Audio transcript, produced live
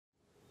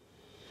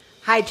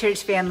Hi,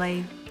 church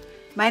family.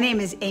 My name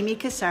is Amy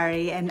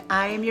Casari, and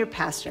I am your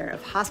pastor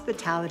of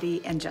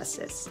Hospitality and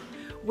Justice,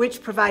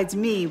 which provides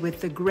me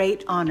with the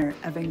great honor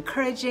of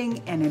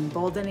encouraging and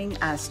emboldening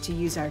us to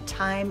use our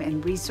time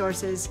and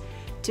resources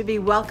to be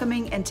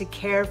welcoming and to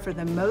care for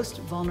the most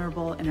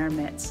vulnerable in our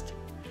midst.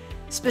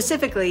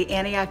 Specifically,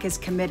 Antioch is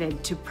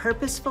committed to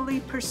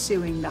purposefully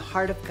pursuing the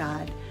heart of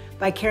God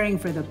by caring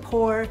for the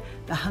poor,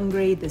 the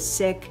hungry, the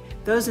sick,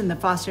 those in the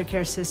foster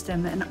care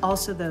system, and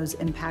also those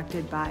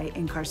impacted by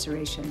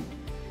incarceration.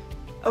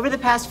 Over the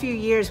past few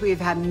years, we have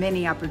had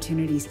many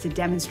opportunities to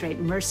demonstrate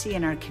mercy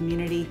in our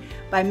community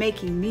by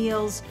making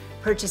meals,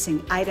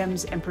 purchasing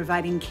items, and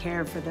providing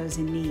care for those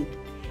in need.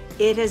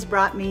 It has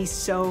brought me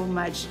so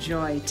much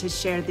joy to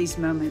share these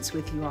moments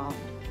with you all.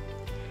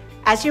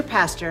 As your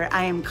pastor,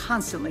 I am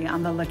constantly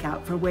on the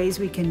lookout for ways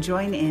we can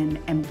join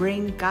in and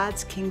bring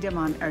God's kingdom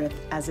on earth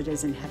as it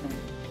is in heaven.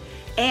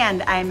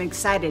 And I am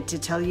excited to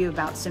tell you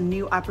about some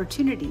new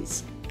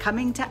opportunities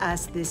coming to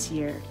us this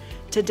year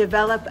to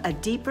develop a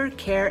deeper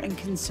care and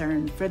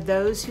concern for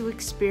those who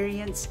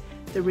experience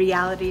the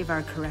reality of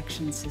our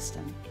correction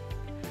system.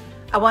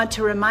 I want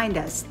to remind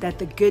us that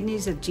the good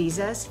news of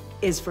Jesus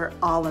is for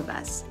all of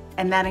us,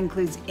 and that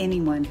includes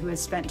anyone who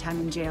has spent time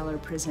in jail or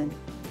prison.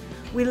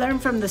 We learn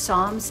from the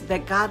Psalms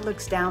that God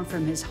looks down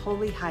from his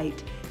holy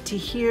height to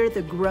hear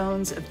the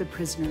groans of the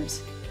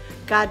prisoners.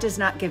 God does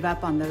not give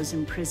up on those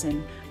in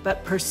prison,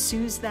 but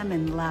pursues them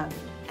in love,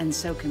 and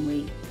so can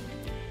we.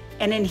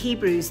 And in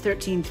Hebrews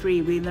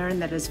 13:3, we learn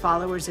that as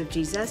followers of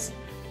Jesus,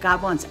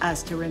 God wants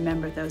us to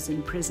remember those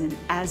in prison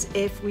as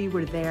if we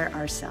were there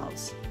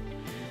ourselves.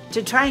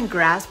 To try and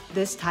grasp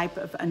this type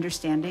of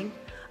understanding,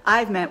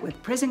 I've met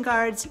with prison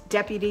guards,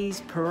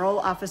 deputies, parole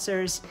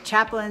officers,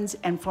 chaplains,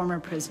 and former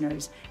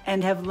prisoners,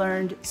 and have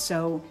learned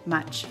so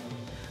much.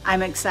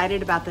 I'm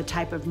excited about the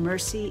type of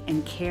mercy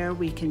and care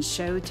we can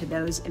show to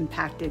those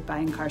impacted by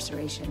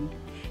incarceration,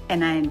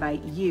 and I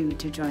invite you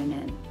to join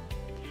in.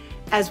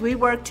 As we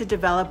work to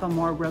develop a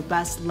more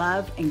robust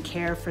love and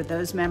care for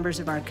those members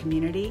of our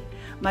community,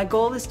 my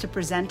goal is to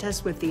present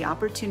us with the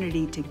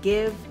opportunity to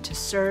give, to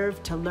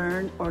serve, to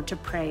learn, or to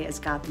pray as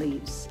God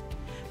leads.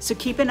 So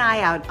keep an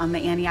eye out on the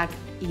Antioch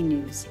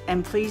e-news,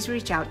 and please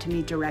reach out to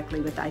me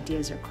directly with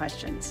ideas or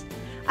questions.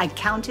 I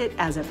count it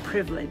as a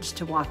privilege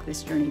to walk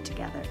this journey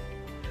together.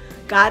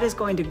 God is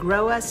going to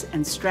grow us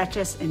and stretch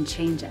us and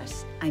change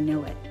us. I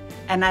know it.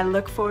 And I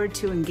look forward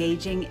to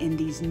engaging in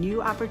these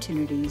new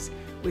opportunities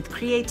with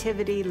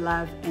creativity,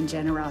 love, and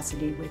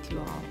generosity with you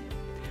all.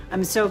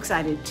 I'm so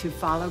excited to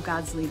follow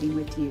God's leading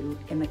with you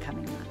in the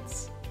coming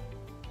months.